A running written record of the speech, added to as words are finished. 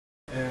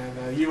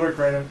you work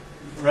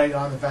right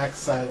on the back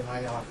side of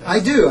my office. I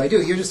do.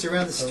 You're just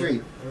around the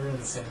street. We're in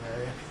the same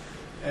area.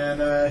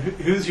 And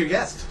who's your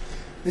guest?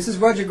 This is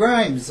Roger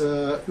Grimes,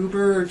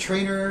 Uber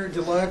Trainer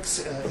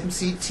Deluxe,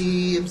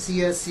 MCT,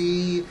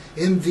 MCSE,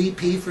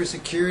 MVP for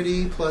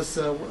security, plus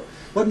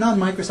what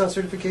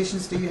non-Microsoft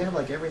certifications do you have?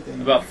 Like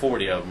everything? About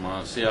 40 of them.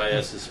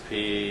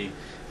 CISSP,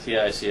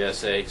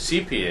 TICSA,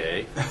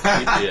 CPA,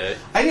 CPA.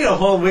 I need a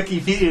whole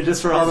Wikipedia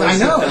just for all those. I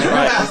know.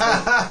 Right.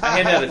 I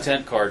hand out a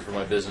tent card for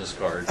my business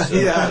card. So,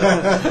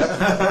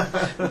 Yeah.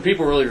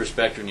 people really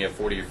respect when you have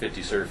 40 or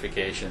 50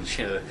 certifications.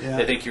 You know,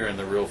 they think you're in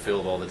the real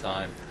field all the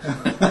time.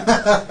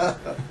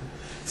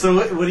 So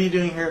what are you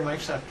doing here at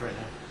Microsoft right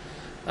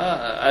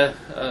now?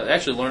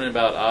 Actually learning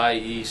about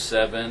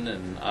IE7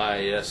 and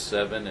IIS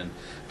 7 and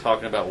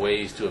talking about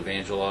ways to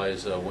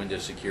evangelize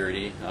Windows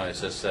security.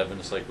 ISS 7,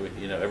 it's like,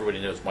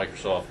 everybody knows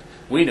Microsoft.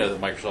 We know that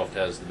Microsoft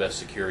has the best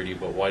security,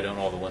 but why don't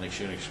all the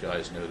Linux Unix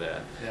guys know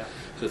that? Yeah.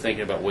 So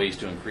thinking about ways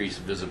to increase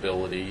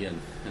visibility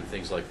and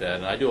things like that.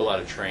 And I do a lot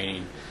of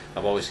training.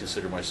 I've always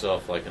considered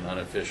myself like an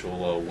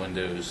unofficial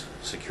Windows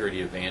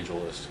security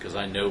evangelist because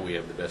I know we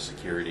have the best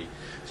security.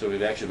 So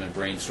we've actually been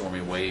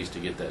brainstorming ways to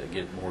get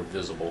more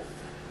visible.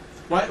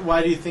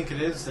 Why do you think it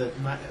is that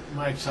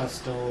Microsoft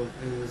still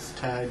is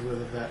tagged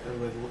with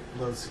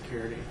low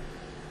security?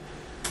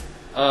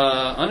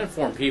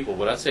 Uninformed people,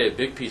 but I'd say a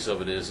big piece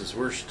of it is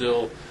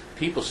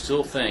people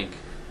still think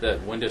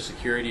that Windows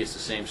security is the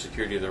same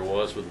security there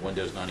was with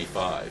Windows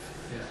 95.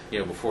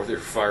 Yeah. Before there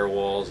were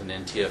firewalls and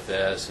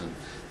NTFS, and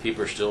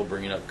people are still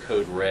bringing up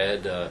Code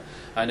Red.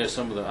 I know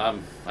some of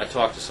them. I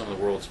talk to some of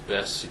the world's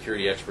best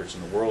security experts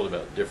in the world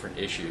about different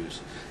issues,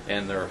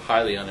 and they're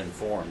highly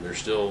uninformed. They're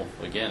still,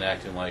 again,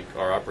 acting like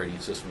our operating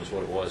system is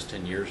what it was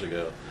 10 years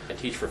ago. I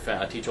teach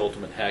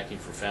Ultimate Hacking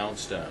for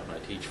Foundstone. I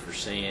teach for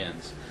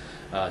SANS.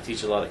 I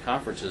teach a lot of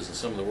conferences, and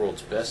some of the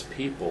world's best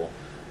people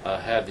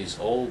have these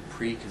old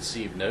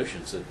preconceived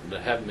notions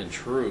that haven't been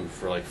true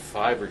for like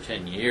 5 or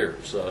 10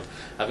 years.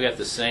 I've got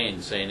this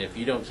saying if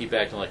you don't keep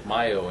acting like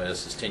my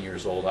OS is 10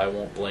 years old, I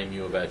won't blame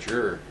you about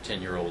your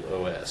 10-year-old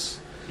OS.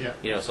 Yeah.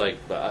 It's like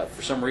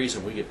for some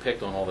reason we get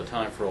picked on all the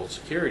time for old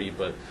security,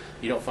 but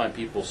you don't find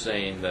people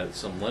saying that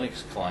some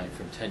Linux client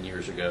from 10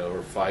 years ago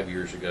or 5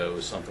 years ago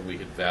is something we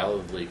could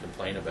validly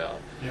complain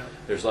about. Yeah.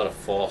 There's a lot of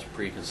false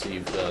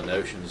preconceived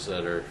notions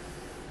that are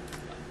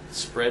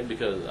spread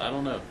because, I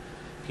don't know,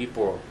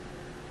 people,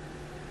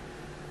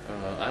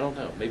 I don't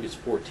know, maybe it's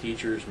poor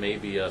teachers,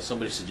 maybe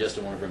somebody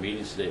suggested one of our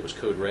meetings today it was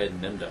Code Red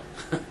and NIMDA,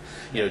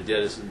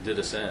 did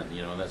us in,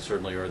 and that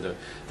certainly, or the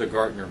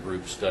Gartner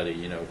Group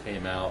study,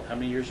 came out, how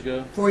many years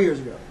ago? 4 years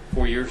ago.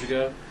 4 years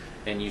ago,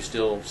 and you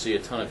still see a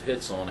ton of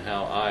hits on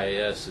how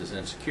IIS is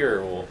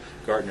insecure. Well,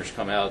 Gartner's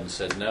come out and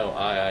said, no,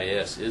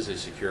 IIS is a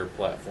secure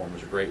platform,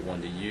 it's a great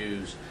one to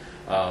use,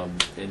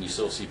 and you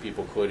still see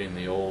people quoting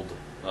the old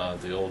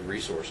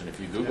resource, and if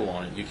you Google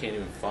on it, you can't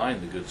even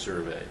find the good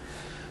survey.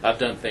 I've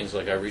done things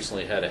like I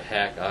recently had a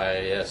Hack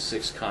IIS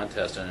 6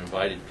 contest and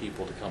invited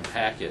people to come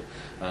hack it,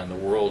 and the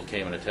world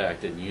came and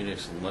attacked it, and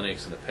Unix and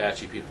Linux and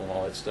Apache people and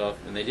all that stuff,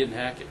 and they didn't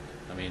hack it.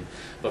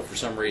 But for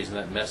some reason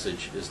that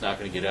message is not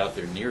going to get out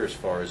there near as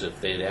far as if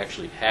they had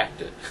actually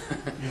hacked it.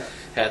 Yeah.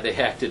 Had they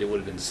hacked it, it would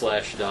have been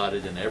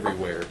slash-dotted and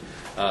everywhere.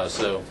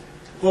 Well,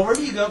 where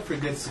do you go for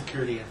good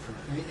security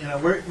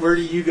information? Where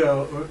do you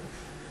go?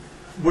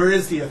 Where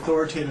is the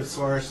authoritative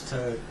source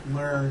to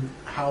learn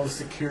how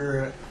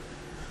secure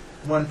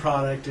one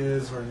product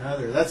is or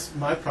another? That's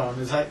my problem.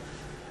 Is I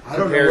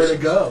don't know where to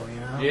go.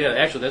 Yeah,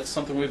 actually, that's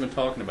something we've been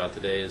talking about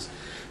today. Is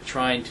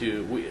trying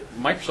to.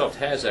 Microsoft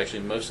has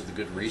actually most of the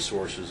good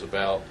resources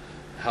about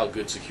how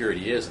good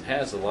security is, and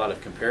has a lot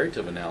of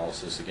comparative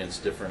analysis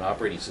against different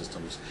operating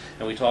systems.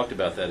 And we talked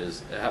about that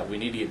is how we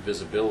need to get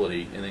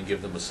visibility and then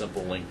give them a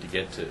simple link to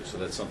get to. So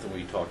that's something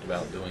we talked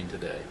about doing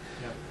today.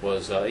 Yep.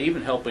 Was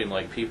even helping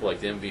like people like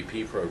the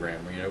MVP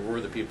program.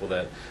 We're the people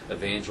that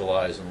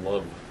evangelize and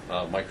love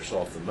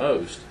Microsoft the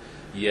most.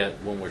 Yet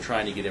when we're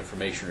trying to get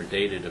information or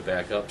data to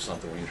back up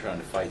something, when you're trying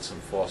to fight some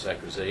false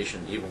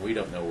accusation, even we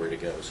don't know where to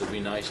go. So it'd be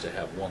nice to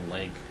have one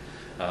link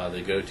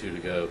they go to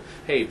go,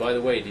 hey, by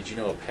the way, did you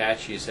know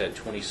Apache has had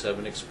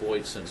 27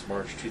 exploits since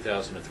March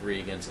 2003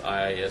 against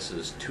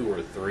IIS's 2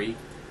 or 3?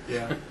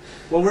 Yeah.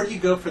 Well, where do you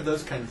go for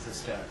those kinds of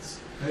stats?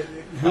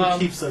 Who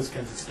keeps those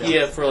kinds of stats?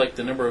 Yeah, for like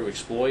the number of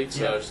exploits.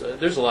 Yeah.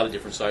 There's a lot of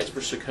different sites.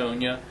 For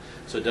Seconia,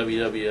 so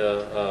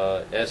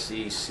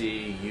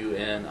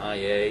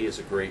www.secunia is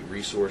a great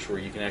resource where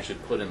you can actually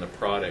put in the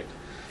product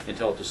and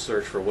tell it to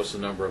search for what's the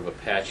number of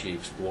Apache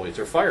exploits.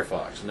 Or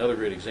Firefox, another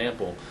great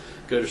example.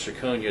 Go to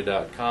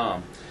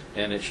seconia.com,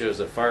 and it shows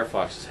that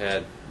Firefox has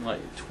had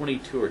like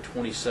 22 or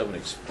 27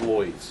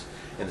 exploits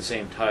in the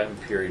same time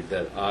period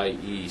that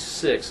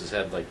IE6 has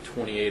had like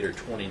 28 or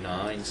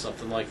 29,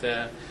 something like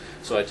that.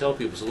 So I tell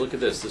people, so look at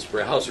this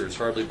browser has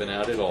hardly been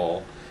out at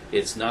all.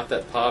 It's not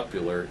that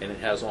popular, and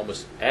it has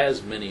almost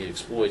as many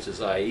exploits as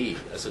IE.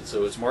 I said,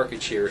 so its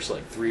market share is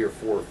like 3 or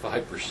 4 or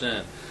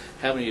 5%.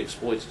 How many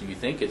exploits do you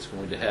think it's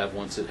going to have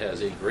once it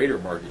has a greater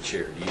market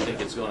share? Do you think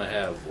it's going to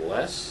have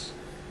less?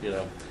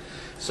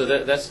 So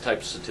that's the type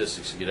of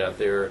statistics you get out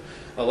there.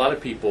 A lot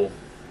of people,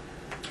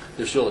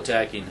 they're still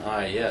attacking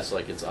IIS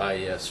like it's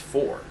IIS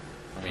 4.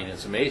 I mean,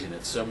 it's amazing.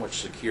 It's so much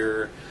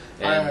secure.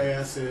 And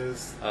IIS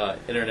is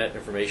Internet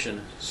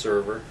Information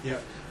Server.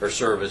 Yep. Or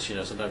service. You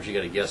know, sometimes you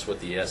got to guess what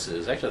the S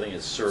is. Actually, I think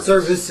it's service.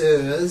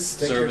 Services.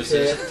 Take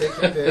Services.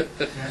 your pick.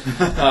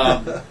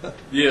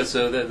 Yeah,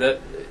 so that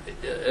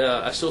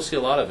I still see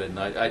a lot of it, and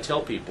I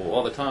tell people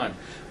all the time.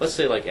 Let's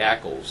say like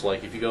ACLs.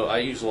 Like if you go, I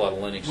use a lot of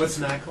Linux. What's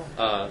an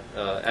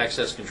ACL?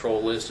 Access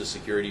control list of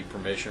security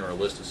permission, or a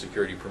list of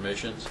security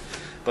permissions.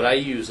 But I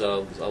use a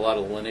lot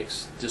of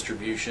Linux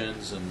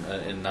distributions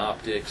and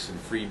Optics and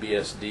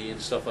FreeBSD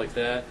and stuff like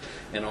that.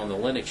 And on the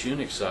Linux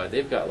Unix side,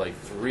 they've got like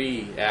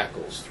 3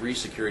 ACLs, 3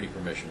 security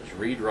permissions: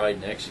 read, write,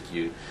 and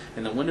execute.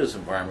 In the Windows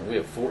environment, we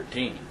have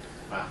 14.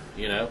 Wow.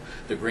 You know,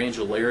 the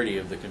granularity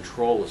of the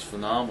control is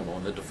phenomenal,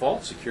 and the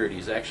default security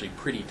is actually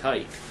pretty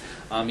tight.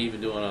 I'm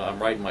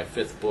writing my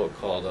 5th book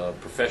called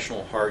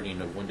Professional Hardening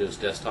of Windows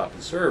Desktop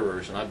and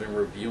Servers, and I've been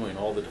reviewing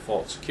all the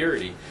default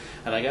security,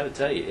 and I got to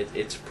tell you,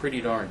 it's pretty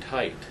darn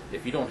tight.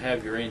 If you don't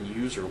have your end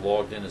user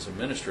logged in as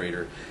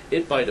administrator,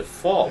 it by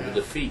default will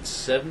defeat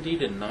 70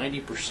 to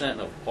 90%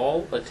 of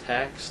all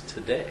attacks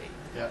today.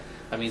 Yeah.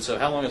 I mean, so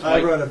how long is I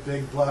wrote a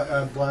big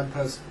blog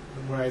post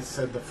where I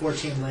said the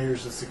 14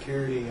 layers of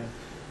security, and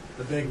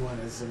the big one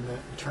is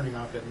turning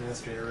off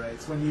administrator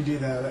rights. When you do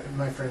that,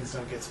 my friends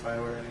don't get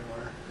spyware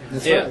anymore. You know?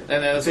 That's yeah, right.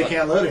 and that's They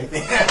can't load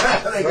anything.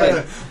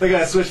 they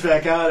gotta switch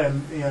back out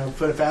and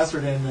put a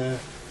password in to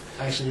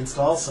actually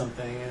install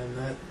something,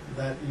 and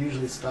that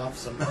usually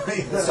stops them.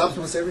 It stops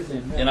almost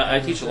everything. Yeah. And I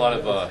teach a lot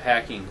of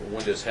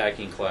Windows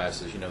hacking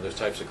classes. You know, those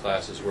types of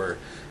classes where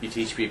you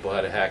teach people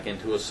how to hack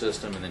into a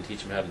system and then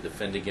teach them how to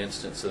defend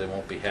against it so they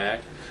won't be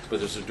hacked. But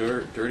there's a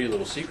dirty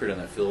little secret in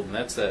that field, and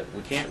that's that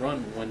we can't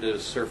run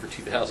Windows Server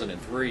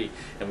 2003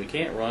 and we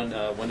can't run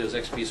Windows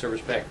XP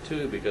Service Pack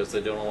 2 because they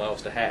don't allow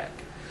us to hack.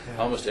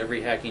 Yeah. Almost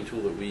every hacking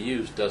tool that we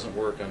use doesn't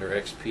work under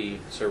XP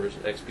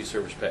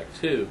Service Pack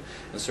 2,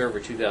 and Server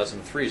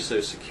 2003 is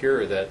so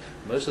secure that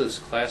most of those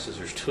classes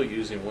are still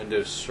using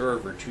Windows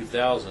Server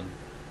 2000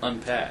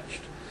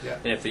 unpatched. Yeah.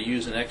 And if they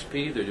use an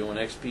XP, they're doing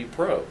XP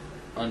Pro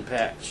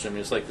unpatched. I mean,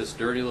 it's like this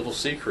dirty little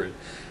secret.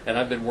 And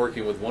I've been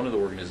working with one of the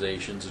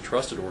organizations, a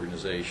trusted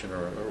organization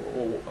or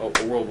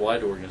a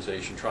worldwide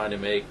organization, trying to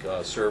make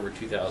Server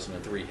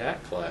 2003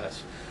 hack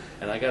class.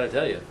 And I got to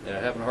tell you, I'm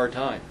having a hard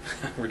time.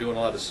 We're doing a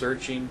lot of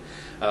searching.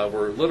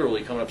 We're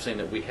literally coming up saying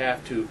that we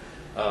have to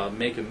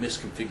make a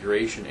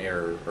misconfiguration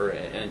error or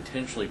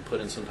intentionally put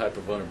in some type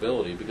of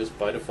vulnerability, because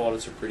by default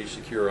it's a pretty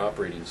secure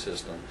operating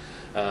system.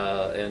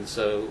 And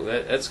so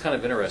that's kind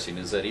of interesting,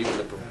 is that even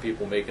the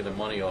people making the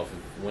money off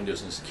of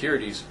Windows and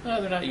securities,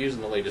 they're not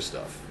using the latest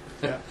stuff.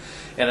 Yeah.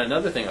 And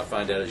another thing I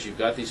find out is you've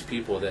got these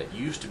people that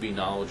used to be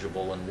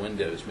knowledgeable in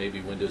Windows, maybe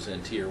Windows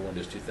NT or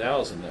Windows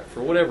 2000, that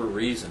for whatever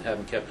reason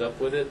haven't kept up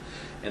with it,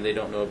 and they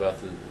don't know about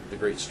the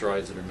great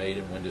strides that are made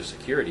in Windows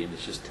security, and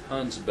it's just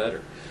tons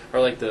better. Or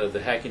like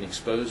the Hacking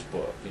Exposed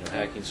book,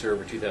 Hacking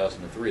Server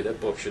 2003,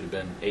 that book should have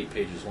been 8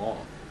 pages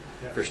long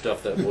for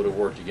stuff that would have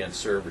worked against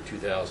Server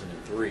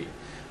 2003.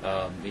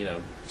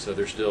 So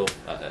there's still,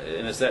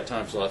 and it's that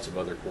times lots of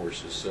other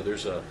courses, so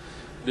there's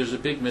a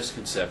big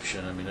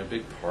misconception. I mean, a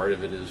big part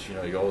of it is,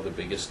 you're the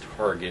biggest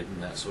target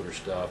and that sort of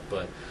stuff.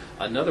 But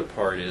another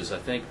part is, I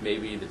think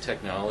maybe the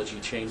technology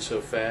changed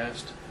so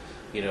fast.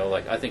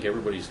 I think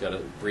everybody's got to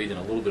breathe in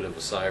a little bit of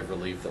a sigh of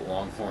relief that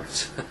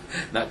Longhorn's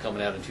not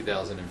coming out in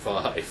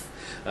 2005,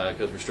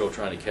 because we're still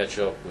trying to catch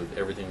up with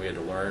everything we had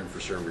to learn for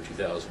Server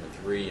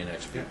 2003 and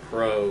XP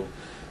Pro.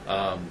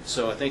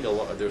 So I think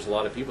there's a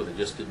lot of people that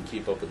just didn't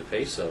keep up with the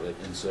pace of it,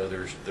 and so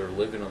they're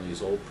living on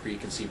these old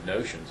preconceived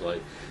notions.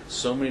 Like,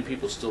 so many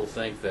people still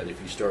think that if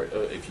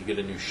you get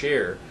a new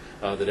share,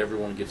 that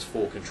everyone gets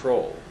full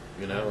control.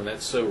 And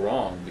that's so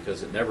wrong,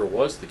 because it never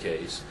was the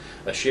case.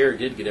 A share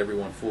did get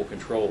everyone full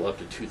control up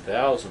to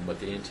 2000, but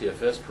the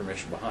NTFS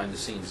permission behind the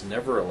scenes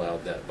never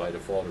allowed that by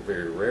default, or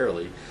very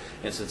rarely.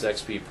 And since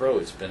XP Pro,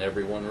 it's been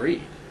everyone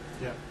read.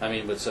 Yeah. I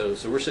mean, but so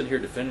we're sitting here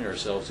defending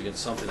ourselves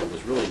against something that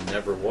was really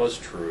never was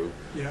true.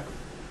 Yeah.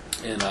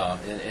 And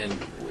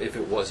if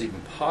it was even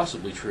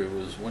possibly true, it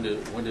was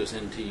Windows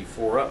NT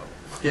 4.0.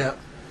 Yeah.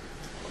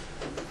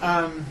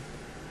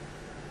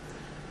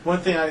 One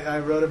thing I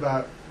wrote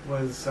about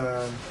was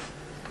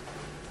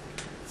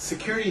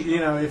security.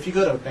 If you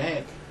go to a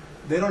bank,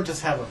 they don't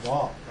just have a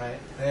vault, right?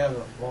 They have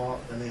a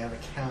vault, and they have a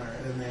counter,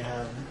 and they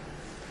have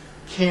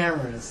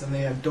cameras, and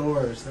they have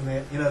doors, and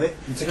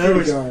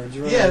security guards,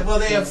 right? Yeah, well,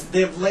 they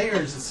have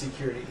layers of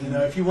security.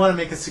 If you want to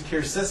make a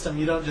secure system,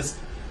 you don't just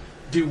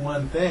do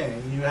one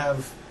thing. You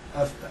have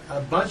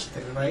a bunch of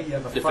things, right? You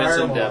have a Defense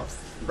firewall, in depth.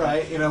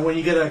 right? When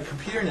you get a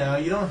computer now,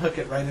 you don't hook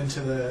it right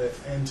into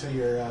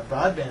your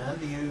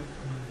broadband. You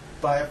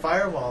buy a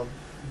firewall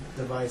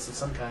device of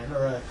some kind,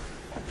 or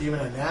even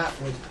a NAT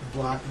would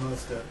block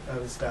most of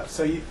the stuff.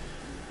 So you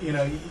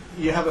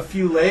have a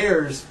few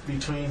layers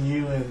between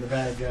you and the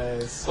bad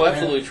guys. Well,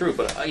 absolutely true.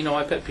 But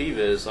my pet peeve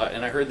is,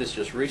 and I heard this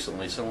just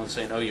recently, someone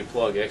saying, "Oh, you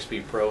plug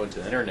XP Pro into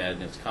the internet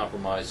and it's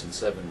compromised in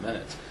 7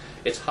 minutes."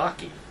 It's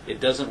hockey. It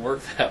doesn't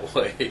work that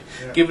way.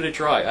 Yeah. Give it a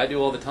try. I do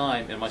all the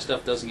time, and my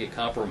stuff doesn't get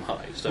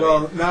compromised.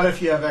 Well, not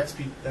if you have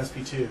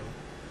SP2.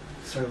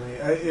 Certainly,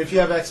 if you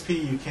have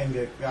XP, you can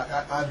get.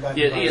 I've gotten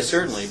yeah,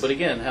 certainly. But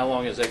again, how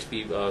long has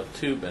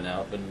XP2 been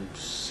out? Been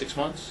 6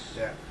 months?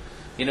 Yeah.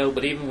 You know,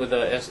 but even with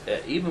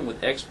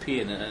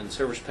XP and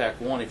Service Pack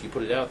 1, if you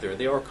put it out there,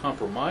 they are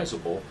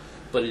compromisable,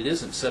 but it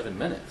isn't 7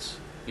 minutes,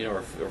 you know,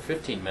 or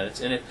 15 minutes.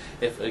 And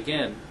if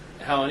again,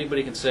 how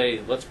anybody can say,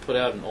 let's put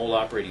out an old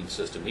operating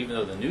system, even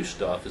though the new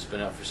stuff has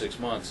been out for 6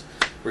 months,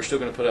 we're still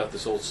going to put out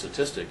this old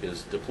statistic,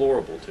 is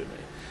deplorable to me.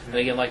 And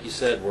again, like you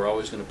said, we're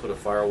always going to put a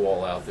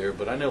firewall out there,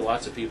 but I know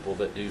lots of people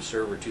that do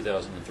Server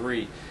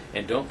 2003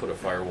 and don't put a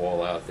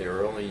firewall out there,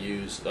 or only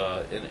use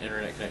an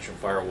internet connection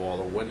firewall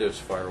or Windows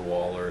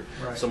firewall, or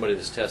somebody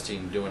that's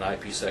testing doing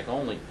IPsec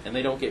only, and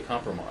they don't get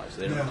compromised.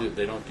 They don't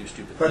do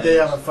stupid but things.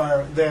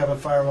 But they have a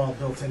firewall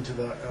built into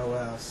the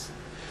OS.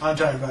 I'm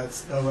talking about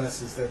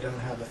OSs that don't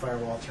have the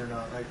firewall turned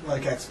on,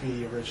 like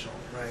XP original,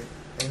 right?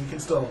 And you can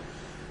still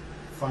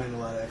find a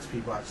lot of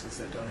XP boxes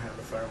that don't have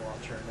the firewall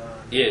turned on.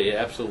 Yeah,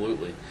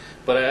 absolutely.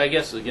 But I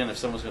guess, again, if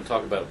someone's going to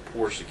talk about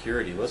poor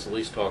security, let's at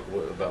least talk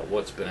about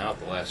what's been out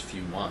the last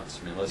few months.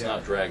 I mean, let's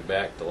not drag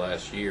back the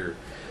last year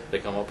to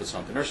come up with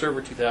something. Or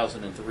Server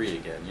 2003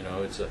 again. You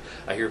know,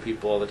 I hear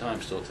people all the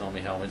time still tell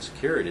me how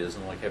insecure it is,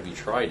 and like, have you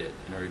tried it?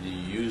 Or do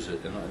you use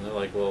it? And they're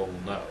like, well,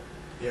 no.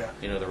 Yeah.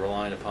 You know, they're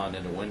relying upon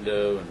into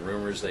window and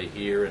rumors they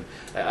hear, and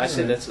I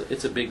say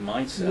it's a big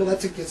mindset. Well,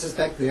 that gets us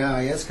back to the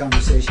IIS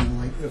conversation,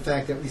 like the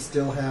fact that we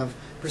still have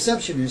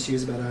perception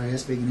issues about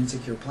IIS being an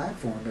insecure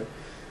platform,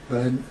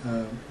 but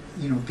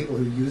you know, people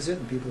who use it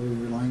and people who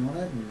are relying on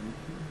it, and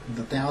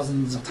the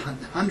thousands,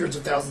 hundreds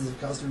of thousands of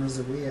customers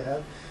that we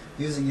have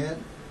using it,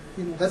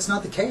 you know, that's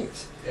not the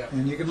case. Yeah.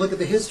 And you can look at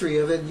the history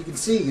of it, and you can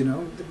see, you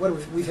know,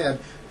 we've had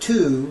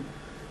 2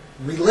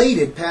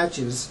 related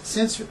patches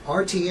since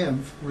RTM,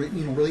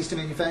 released to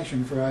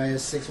manufacturing for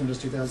IIS 6 Windows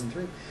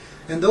 2003,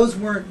 and those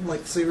weren't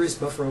like serious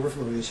buffer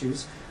overflow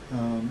issues.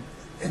 And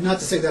not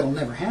to say that'll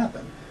never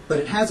happen, but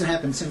it hasn't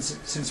happened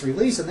since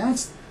release, and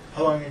that's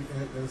how long?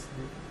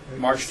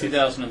 March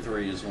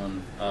 2003 is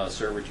when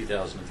Server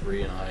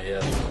 2003 and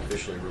IIS was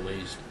officially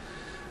released.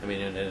 I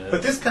mean,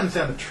 but this comes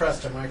down to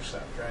trust in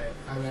Microsoft, right?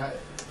 I mean,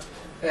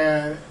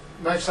 and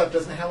Microsoft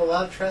doesn't have a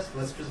lot of trust.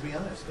 Let's just be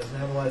honest. Doesn't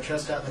have a lot of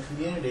trust out in the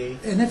community.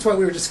 And that's what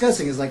we were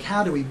discussing. Is like,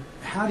 how do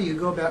you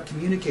go about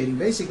communicating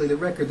basically the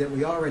record that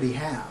we already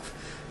have?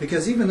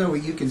 Because even though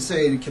you can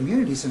say in a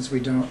community, since we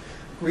don't,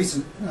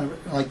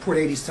 like Port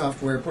 80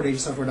 Software,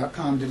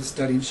 port80software.com did a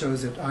study and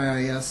shows that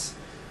IIS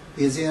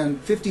is in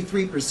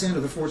 53%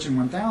 of the Fortune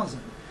 1000.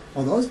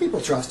 Well, those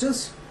people trust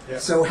us. Yeah.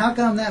 So how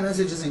come that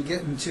message isn't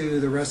getting to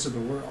the rest of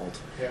the world?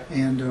 Yeah.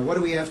 And what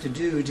do we have to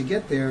do to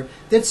get there?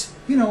 That's,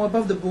 you know,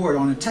 above the board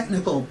on a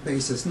technical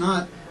basis,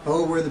 not,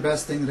 oh, we're the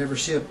best thing that ever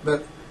shipped,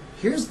 but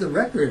here's the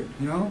record,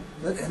 you know,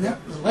 let that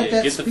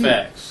get speak. the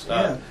facts.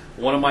 Yeah.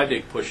 One of my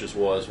big pushes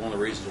was, one of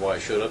the reasons why I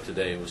showed up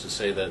today was to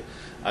say that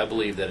I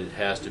believe that it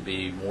has to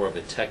be more of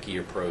a techie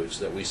approach,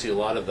 that we see a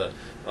lot of the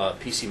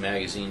PC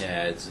Magazine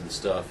ads and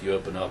stuff. You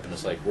open up and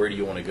it's like, where do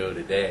you want to go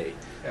today?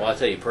 Yeah. Well, I'll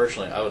tell you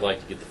personally, I would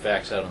like to get the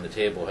facts out on the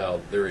table,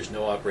 how there is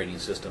no operating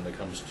system that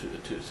comes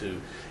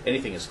to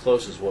anything as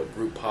close as what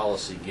group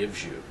policy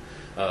gives you,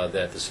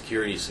 that the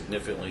security is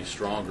significantly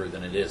stronger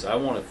than it is. I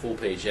want a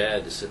full-page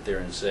ad to sit there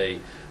and say,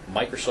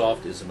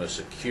 Microsoft is the most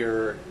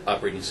secure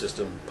operating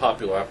system,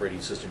 popular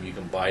operating system you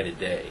can buy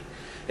today.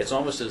 It's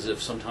almost as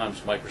if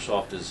sometimes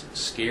Microsoft is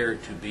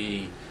scared to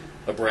be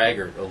a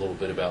braggart a little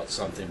bit about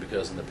something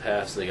because in the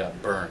past they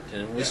got burnt.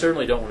 And we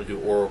certainly don't want to do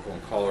Oracle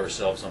and call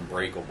ourselves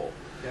unbreakable.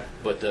 Yeah.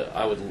 But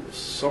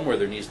somewhere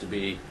we need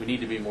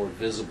to be more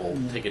visible,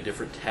 take a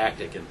different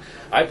tactic. And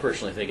I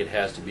personally think it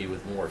has to be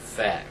with more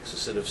facts.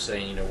 Instead of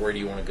saying, you know, where do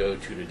you want to go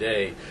to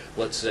today,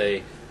 let's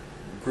say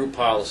group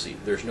policy.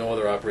 There's no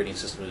other operating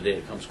system today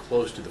that comes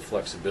close to the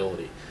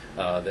flexibility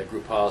that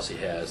group policy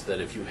has, that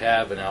if you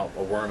have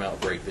a worm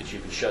outbreak, that you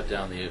can shut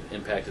down the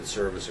impacted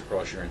service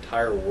across your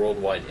entire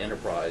worldwide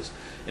enterprise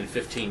in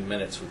 15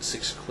 minutes with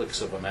 6 clicks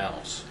of a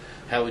mouse.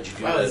 How would you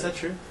do that? Is that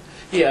true?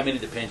 Yeah, I mean,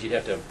 it depends. You'd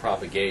have to have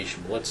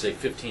propagation. But let's say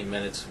 15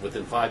 minutes,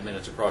 within 5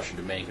 minutes across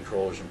your domain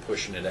controllers and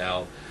pushing it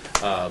out.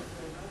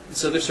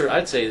 So there's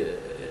I'd say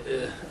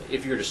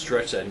if you were to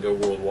stretch that and go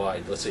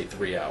worldwide, let's say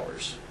 3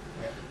 hours.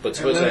 But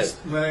suppose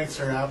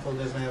Linux or Apple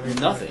doesn't have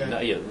anything nothing.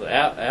 like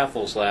that?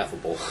 Apple's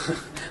laughable.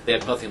 They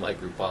have nothing like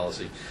group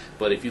policy.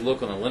 But if you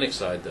look on the Linux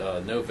side,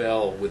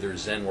 Novell with their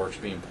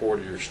ZenWorks being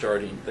ported are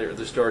starting. They're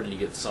starting to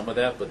get some of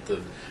that. But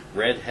the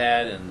Red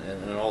Hat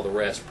and all the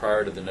rest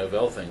prior to the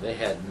Novell thing, they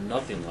had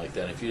nothing like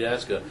that. If you'd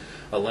ask a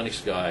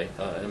Linux guy,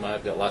 and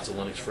I've got lots of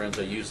Linux friends.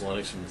 I use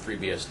Linux from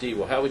FreeBSD.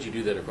 Well, how would you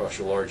do that across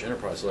your large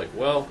enterprise? Like,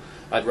 well,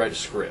 I'd write a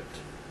script.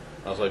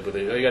 I was like, but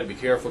you got to be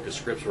careful because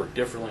scripts work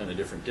differently on the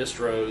different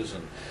distros.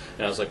 And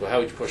I was like, well, how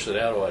would you push that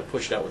out? Well, I'd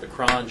push it out with a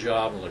cron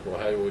job. And like, well,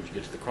 how would you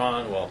get to the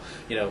cron? Well,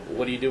 you know,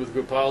 what do you do with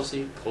group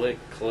policy? Click,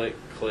 click,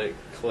 click,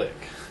 click.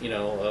 You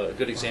know, a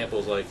good example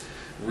is like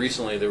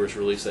recently there was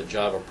released that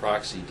Java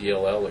proxy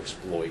DLL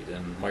exploit,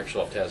 and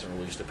Microsoft hasn't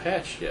released a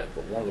patch yet.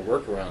 But one of the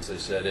workarounds they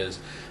said is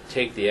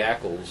take the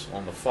ACLs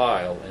on the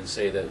file and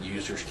say that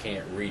users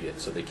can't read it,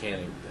 so they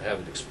can't have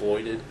it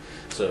exploited.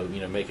 So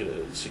make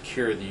it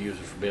secure the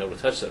user from being able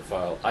to touch that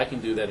file. I can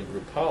do that in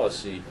group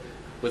policy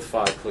with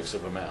 5 clicks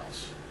of a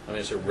mouse. I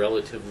mean, it's a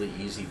relatively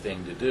easy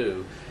thing to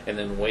do, and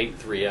then wait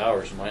 3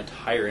 hours and my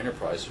entire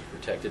enterprise is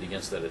protected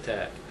against that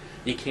attack.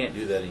 You can't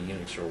do that in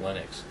Unix or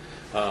Linux.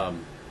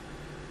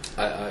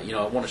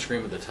 I want to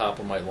scream at the top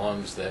of my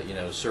lungs that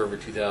Server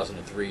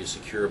 2003 is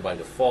secure by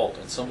default,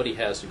 and somebody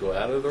has to go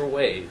out of their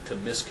way to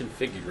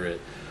misconfigure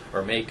it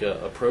or make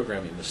a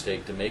programming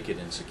mistake to make it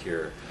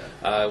insecure.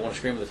 I want to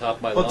scream at the top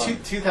of my lungs. Well,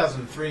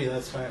 2003.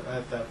 That's fine. I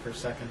have that for a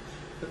second.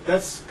 But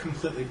that's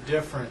completely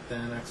different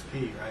than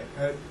XP,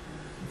 right?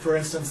 For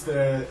instance,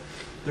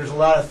 there's a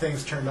lot of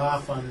things turned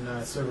off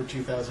on Server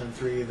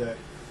 2003 that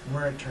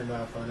weren't turned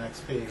off on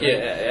XP. Right?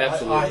 Yeah,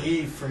 absolutely.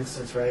 IE, for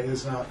instance, right,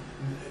 is not.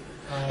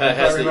 If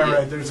I remember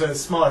right, there's a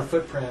smaller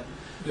footprint.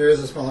 There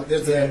is a smaller.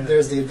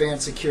 There's the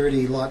advanced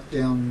security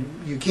lockdown.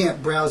 You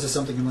can't browse to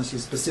something unless you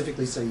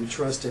specifically say you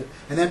trust it,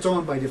 and that's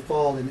on by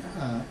default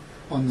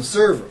on the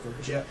server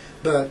version.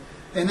 Yeah.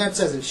 And that's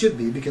as it should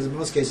be, because in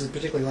most cases,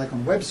 particularly like on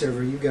a web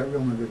server, you've got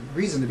real good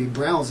reason to be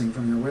browsing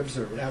from your web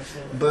server.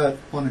 Absolutely. But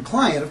on a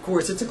client, of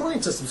course, it's a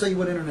client system, so you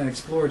want Internet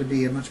Explorer to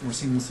be a much more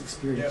seamless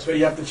experience. Yeah, but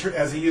you have to,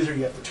 as a user,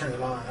 you have to turn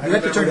it on. You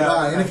have to turn it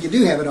on, and if you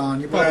do have it on,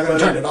 you're probably going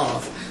to turn it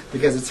off,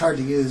 because it's hard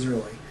to use,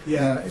 really.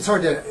 Yeah. It's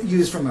hard to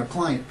use from a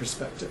client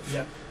perspective.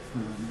 Yeah.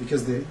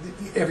 Because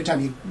every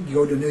time you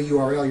go to a new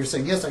URL, you're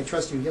saying, yes, I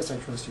trust you, yes, I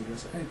trust you,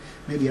 yes.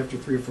 Maybe after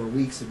 3 or 4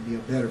 weeks, it'd be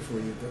better for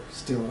you, but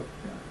still,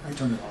 I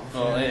turn it off.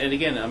 Well, and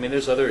again, I mean,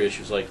 there's other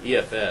issues like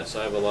EFS.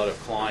 I have a lot of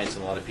clients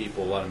and a lot of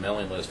people, a lot of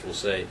mailing lists will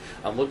say,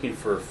 I'm looking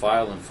for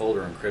file and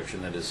folder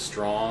encryption that is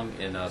strong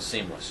and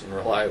seamless and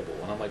reliable.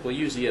 And I'm like, well,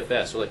 use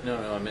EFS. They're like,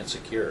 no, I meant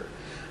secure.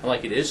 I'm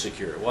like, it is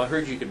secure. Well, I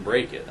heard you can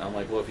break it. I'm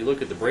like, well, if you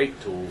look at the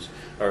break tools,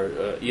 or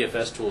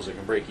EFS tools that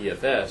can break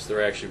EFS,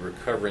 they're actually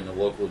recovering the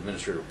local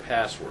administrator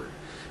password.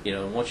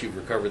 And once you've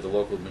recovered the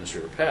local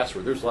administrator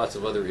password, there's lots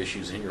of other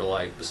issues in your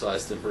life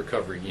besides them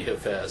recovering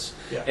EFS.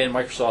 Yeah. And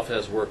Microsoft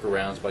has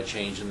workarounds by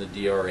changing the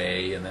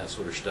DRA and that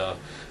sort of stuff.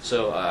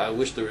 So I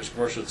wish there was a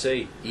commercial that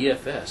say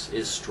EFS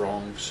is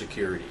strong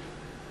security.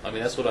 I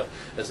mean, that's what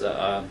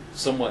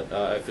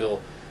I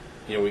feel.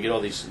 We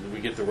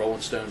get the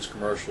Rolling Stones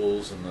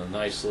commercials and the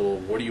nice little,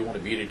 what do you want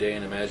to be today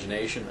in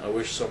imagination? I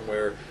wish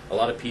somewhere, a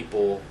lot of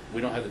people,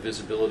 we don't have the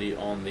visibility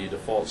on the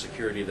default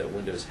security that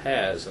Windows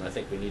has, and I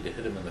think we need to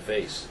hit them in the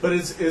face. But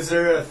is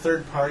there a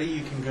third party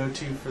you can go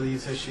to for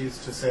these issues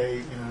to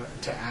say,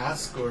 to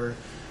ask? Or,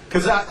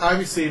 because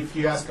obviously if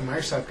you ask a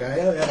Microsoft guy,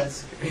 oh yeah,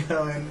 it's,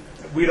 and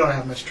we don't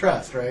have much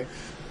trust, right?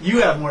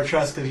 You have more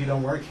trust because you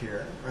don't work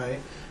here, right?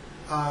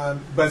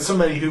 But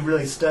somebody who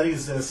really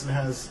studies this and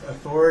has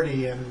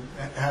authority and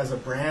has a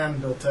brand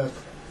built up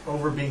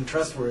over being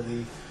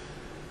trustworthy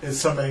is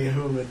somebody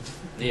who would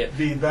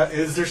be.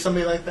 Is there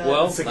somebody like that?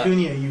 Well,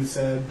 Secunia, you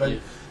said, but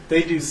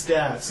they do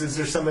stats. Is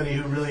there somebody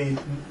who really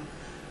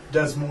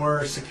does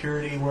more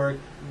security work?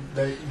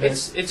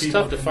 It's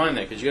tough to find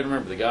that, because you got to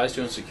remember, the guys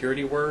doing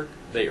security work,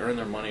 they earn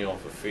their money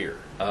off of fear.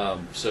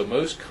 So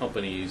most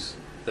companies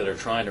that are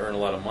trying to earn a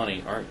lot of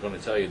money aren't going to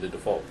tell you the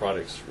default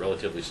product's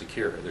relatively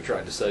secure. They're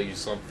trying to sell you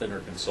something or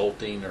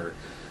consulting or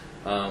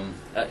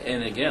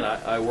and again,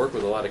 I work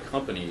with a lot of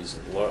companies,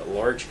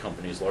 large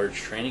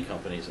training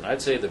companies, and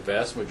I'd say the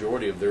vast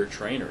majority of their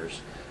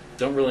trainers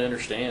don't really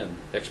understand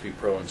XP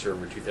Pro and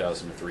Server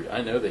 2003.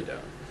 I know they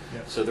don't.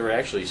 Yep. So they're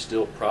actually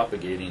still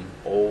propagating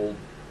old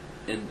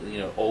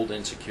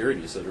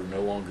insecurities that are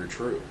no longer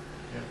true.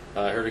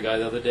 I heard a guy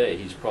the other day,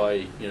 he's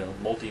probably,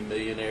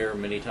 multi-millionaire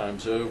many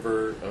times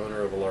over,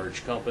 owner of a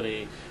large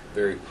company,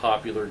 very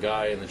popular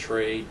guy in the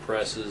trade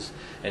presses,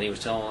 and he was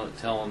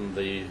telling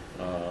the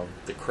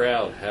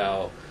crowd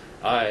how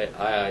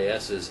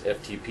IIS's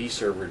FTP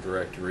server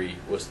directory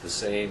was the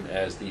same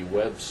as the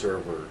web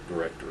server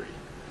directory,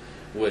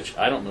 which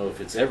I don't know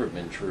if it's ever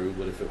been true,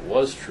 but if it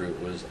was true,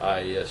 it was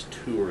IIS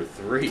 2 or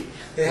 3.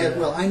 They had,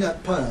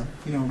 INetPub,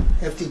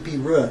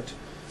 FTP root.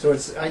 So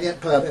it's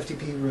INetPub,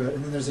 FTP root,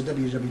 and then there's a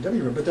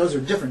www root, but those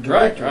are different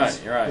directories.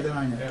 Right. Within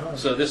INetPub.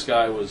 So this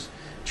guy was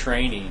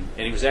training,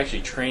 and he was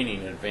actually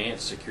training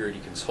advanced security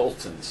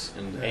consultants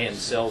and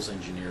sales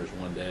engineers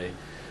one day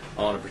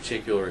on a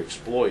particular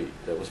exploit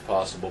that was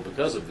possible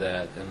because of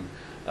that. And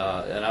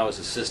I was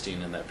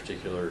assisting in that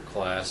particular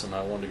class, and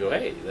I wanted to go,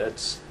 hey,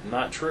 that's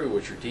not true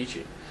what you're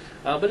teaching.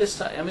 But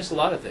it's a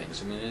lot of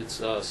things. I mean, it's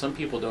some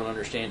people don't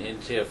understand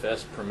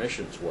NTFS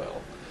permissions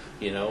well.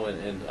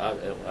 And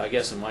I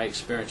guess in my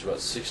experience, about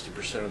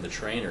 60% of the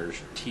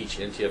trainers teach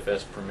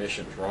NTFS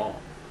permissions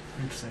wrong.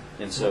 Interesting.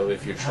 And so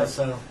if you're How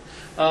so?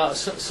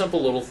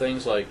 simple little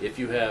things like if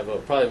you have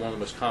probably one of the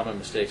most common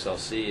mistakes I'll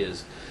see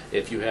is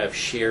if you have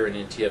share and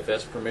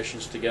NTFS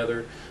permissions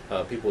together.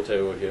 People will tell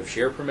you, well, if you have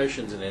share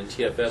permissions and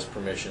NTFS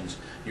permissions,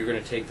 you're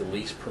going to take the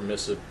least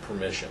permissive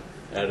permission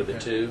out of the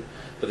two.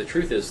 But the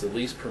truth is the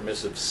least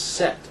permissive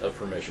set of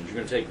permissions. You're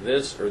going to take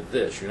this or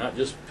this. You're not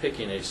just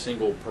picking a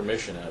single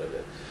permission out of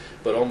it.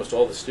 But almost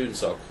all the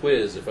students I'll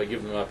quiz, if I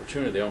give them an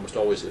opportunity, they almost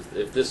always,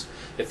 if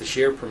the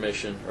share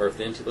permission, or if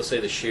let's say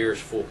the share is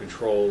full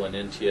control and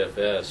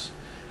NTFS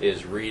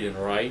is read and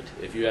write,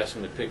 if you ask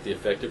them to pick the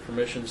effective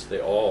permissions,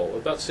 they all,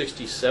 about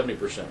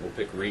 60-70% will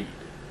pick read.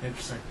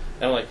 Interesting.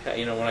 And I'm like,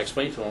 when I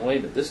explain to them, wait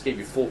a minute, this gave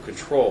you full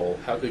control,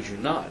 how could you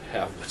not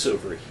have what's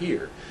over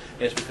here?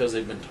 And it's because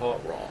they've been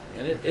taught wrong.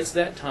 And it's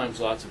that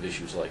times lots of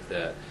issues like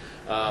that.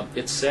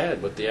 It's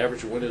sad, but the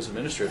average Windows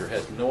administrator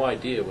has no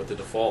idea what the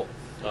default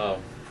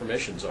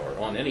permissions are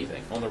on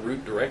anything, on the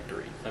root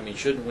directory. I mean,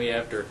 shouldn't we,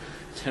 after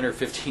 10 or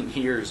 15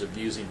 years of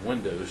using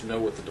Windows, know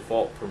what the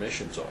default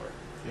permissions are?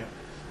 Yeah.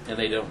 And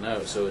they don't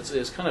know. So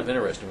it's kind of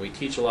interesting. We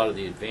teach a lot of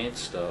the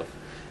advanced stuff.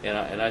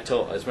 And I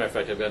tell, as a matter of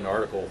fact, I've got an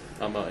article.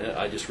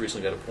 I just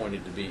recently got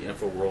appointed to be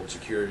InfoWorld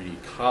Security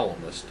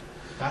columnist.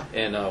 Huh?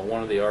 And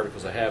one of the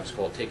articles I have is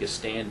called Take a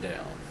Stand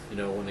Down.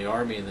 When the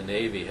Army and the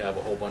Navy have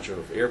a whole bunch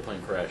of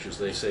airplane crashes,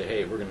 they say,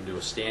 hey, we're going to do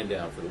a stand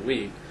down for the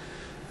week,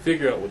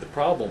 figure out what the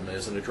problem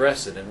is and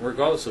address it. And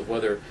regardless of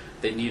whether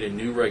they need a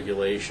new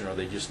regulation or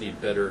they just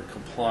need better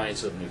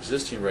compliance of an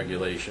existing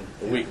regulation,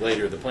 a week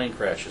later the plane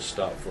crashes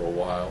stop for a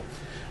while.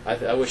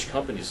 I wish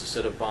companies,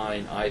 instead of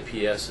buying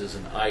IPSs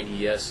and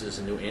IDSs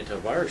and new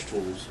antivirus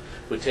tools,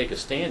 would take a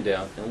stand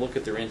down and look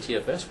at their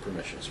NTFS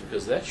permissions,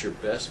 because that's your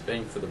best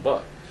bang for the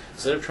buck.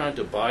 Instead of trying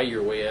to buy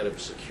your way out of a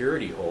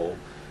security hole,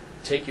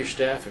 take your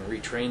staff and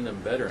retrain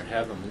them better and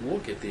have them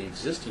look at the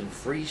existing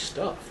free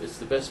stuff. It's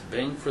the best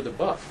bang for the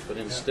buck. But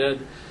instead,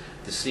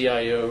 the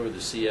CIO or the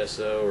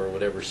CSO or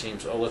whatever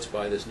seems, let's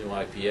buy this new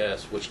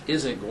IPS, which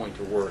isn't going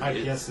to work.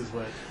 IPS is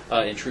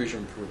what?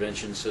 Intrusion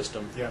prevention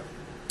system. Yeah.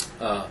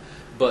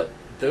 But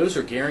those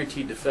are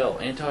guaranteed to fail.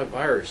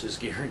 Antivirus is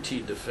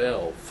guaranteed to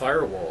fail.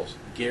 Firewalls,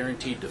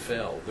 guaranteed to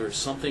fail. There's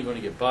something going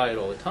to get by it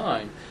all the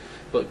time,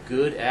 but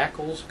good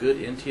ACLs, good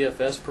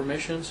NTFS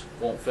permissions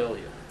won't fail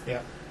you.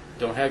 Yeah.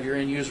 Don't have your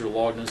end user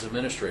logged in as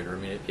administrator. I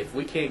mean, if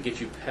we can't get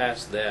you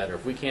past that, or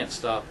if we can't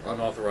stop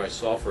unauthorized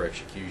software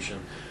execution,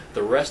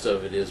 the rest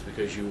of it is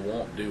because you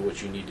won't do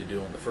what you need to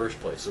do in the first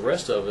place. The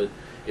rest of it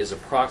is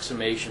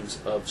approximations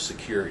of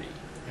security.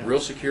 Yeah.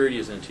 Real security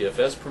is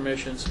NTFS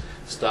permissions,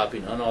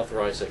 stopping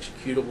unauthorized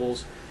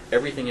executables.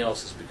 Everything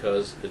else is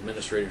because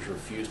administrators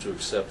refuse to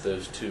accept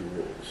those two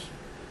rules,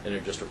 and they're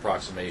just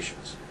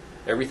approximations.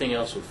 Everything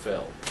else would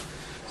fail.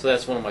 So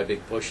that's one of my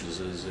big pushes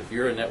is if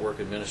you're a network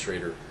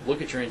administrator,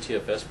 look at your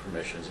NTFS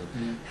permissions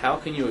and how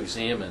can you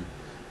examine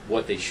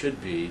what they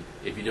should be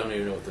if you don't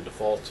even know what the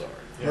defaults are.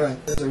 Yeah.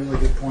 Right, that's a really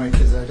good point,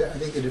 because I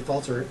think the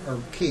defaults are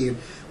key.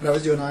 When I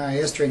was doing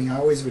IIS training, I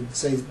always would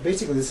say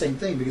basically the same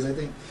thing, because I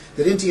think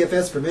that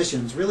NTFS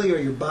permissions really are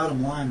your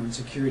bottom line on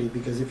security,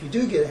 because if you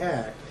do get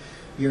hacked,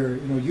 your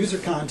user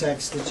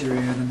context that you're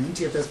in and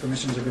the NTFS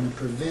permissions are going to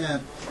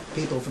prevent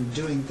people from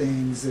doing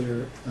things that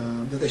are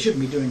that they shouldn't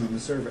be doing on the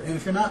server. And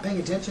if you're not paying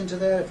attention to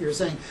that, if you're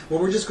saying,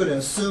 well, we're just going to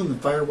assume the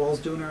firewall's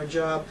doing our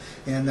job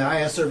and the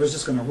IIS server is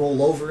just going to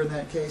roll over in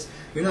that case,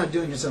 you're not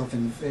doing yourself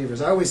any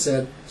favors. I always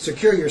said,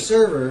 secure your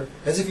server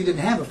as if you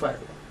didn't have a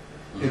firewall,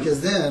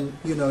 because then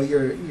you're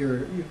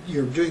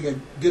doing a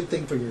good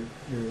thing for your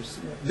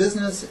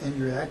business, and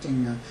you're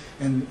acting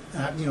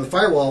the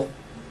firewall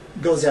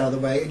goes out of the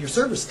way, and your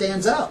server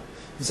stands up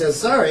and says,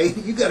 sorry,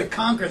 you got to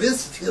conquer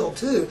this hill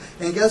too.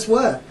 And guess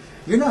what?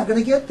 You're not going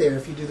to get there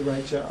if you do the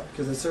right job,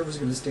 because the server's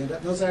going to stand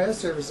up. And those IIS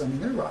servers, I mean,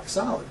 they're rock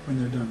solid when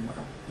they're done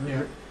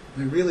well.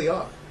 They really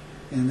are.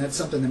 And that's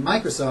something that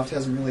Microsoft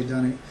hasn't really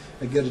done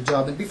a good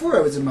job. And before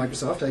I was in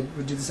Microsoft, I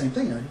would do the same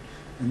thing.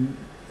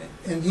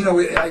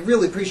 I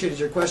really appreciated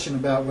your question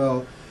about,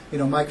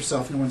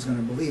 Microsoft, no one's going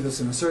to believe us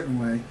in a certain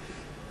way.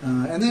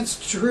 And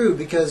that's true,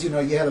 because you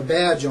have a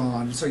badge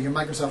on, so you're a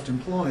Microsoft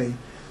employee.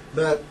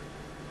 But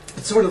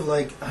it's sort of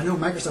like, I know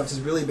Microsoft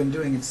has really been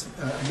doing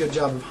a good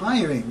job of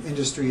hiring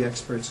industry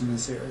experts in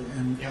this area.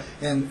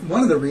 And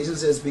one of the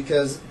reasons is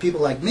because people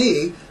like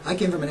me, I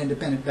came from an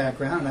independent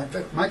background, and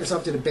if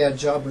Microsoft did a bad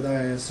job with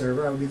IIS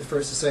Server, I would be the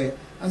first to say,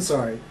 I'm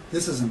sorry,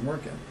 this isn't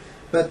working.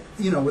 But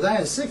with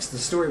IIS 6, the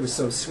story was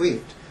so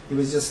sweet. It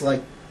was just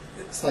like,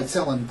 it's like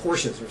selling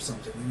Porsches or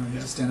something. You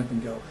just stand up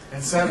and go.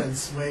 And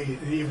 7's way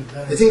even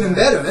better. It's even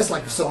better. That's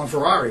like selling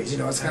Ferraris.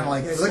 It's kind of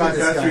like, look at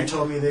this guy.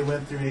 Told me they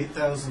went through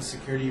 8,000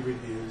 security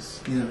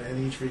reviews,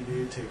 and each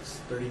review takes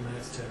 30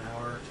 minutes to an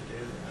hour to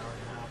do, an hour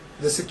and a half.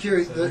 The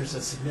security. So there's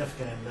a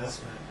significant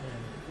investment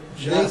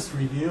in just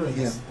reviewing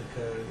the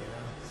code.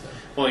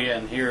 Well, yeah,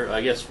 and here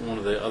I guess one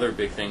of the other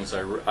big things I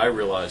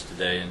realized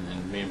today,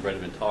 and me and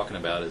Brent have been talking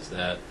about, is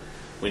that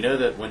we know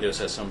that Windows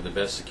has some of the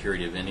best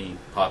security of any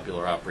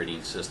popular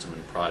operating system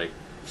and product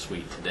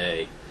suite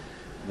today,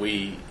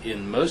 we,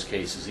 in most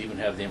cases, even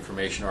have the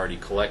information already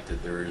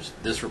collected. There's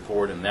this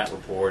report and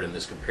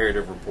this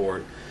comparative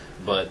report.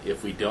 But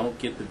if we don't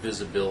get the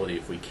visibility,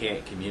 if we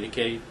can't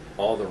communicate,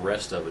 all the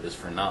rest of it is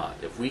for naught.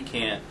 If we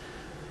can't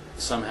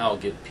somehow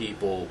get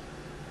people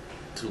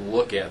to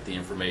look at the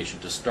information,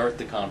 to start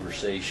the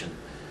conversation,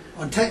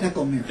 on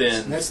technical merits,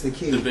 then that's the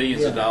key. The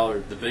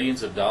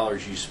billions of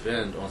dollars you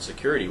spend on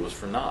security was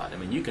for naught. I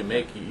mean, you can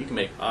make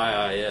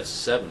IIS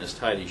 7 as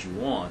tight as you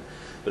want,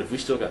 but if we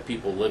still got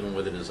people living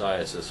with it as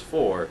ISS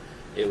 4,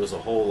 it was a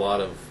whole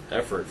lot of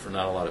effort for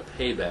not a lot of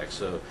payback.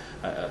 So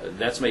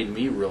that's made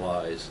me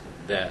realize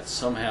that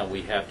somehow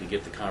we have to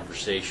get the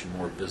conversation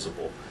more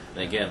visible.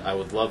 And again, I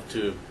would love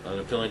to, I'm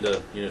appealing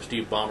to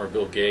Steve Ballmer,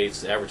 Bill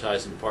Gates, the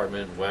advertising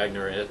department,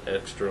 Wagner,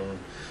 Ekstrom,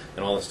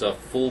 and all that stuff,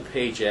 full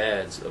page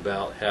ads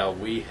about how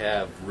we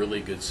have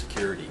really good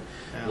security.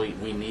 Yeah.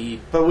 We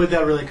need. But would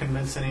that really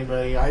convince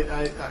anybody?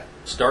 I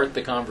start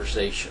the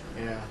conversation.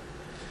 Yeah.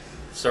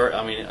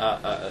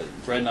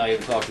 Brent and I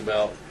even talked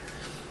about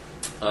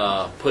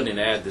putting an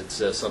ad that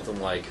says something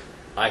like,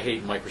 "I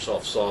hate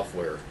Microsoft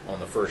software" on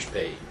the first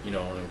page, in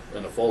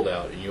a fold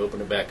out, and you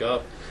open it back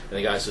up, and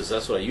the guy says,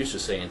 "That's what I used to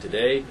say, and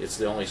today it's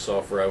the only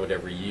software I would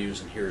ever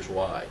use, and here's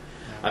why."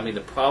 Yeah. I mean,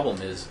 the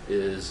problem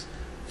is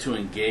to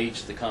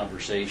engage the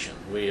conversation.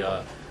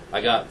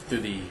 I got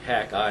through the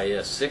Hack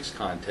IIS 6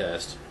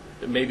 contest.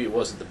 Maybe it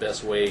wasn't the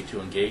best way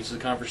to engage the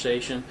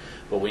conversation,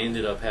 but we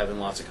ended up having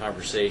lots of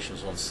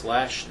conversations on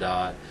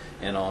Slashdot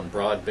and on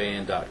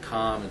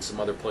broadband.com and some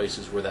other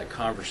places where that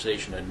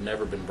conversation had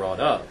never been brought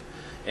up.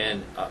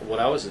 And what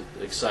I was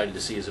excited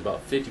to see is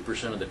about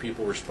 50% of the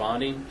people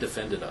responding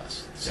defended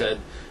us, said,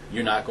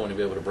 "You're not going to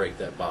be able to break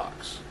that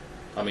box."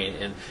 I mean,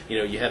 and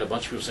you had a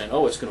bunch of people saying,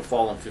 "Oh, it's going to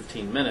fall in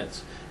 15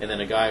 minutes," and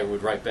then a guy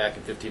would write back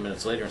in 15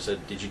 minutes later and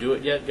said, "Did you do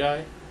it yet,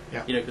 guy?"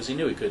 Yeah. Because he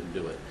knew he couldn't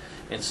do it.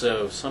 And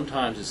so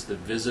sometimes it's the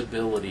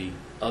visibility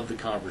of the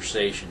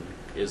conversation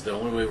is the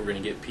only way we're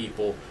going to get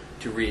people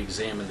to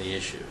re-examine the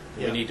issue.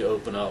 Yeah. We need to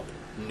open up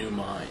new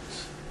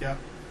minds. Yeah.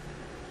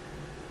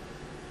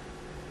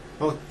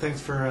 Well, thanks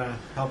for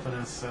helping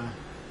us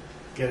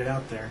get it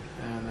out there,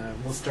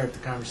 and we'll start the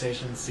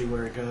conversation and see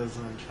where it goes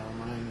on Channel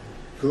 9.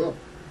 Cool.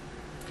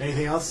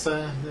 Anything else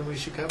that we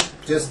should cover?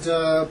 Just,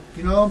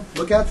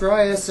 look out for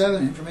IIS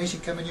 7,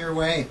 information coming your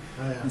way.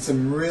 Oh, yeah. And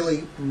some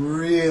really,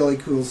 really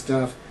cool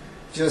stuff.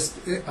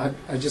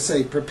 I just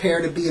say,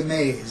 prepare to be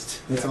amazed.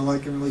 That's all I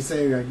can really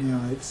say right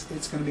now. It's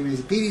going to be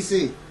amazing.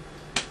 PDC.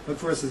 Look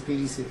for us as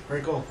PDC.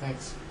 Very cool.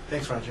 Thanks.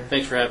 Thanks, Roger.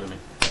 Thanks for having me.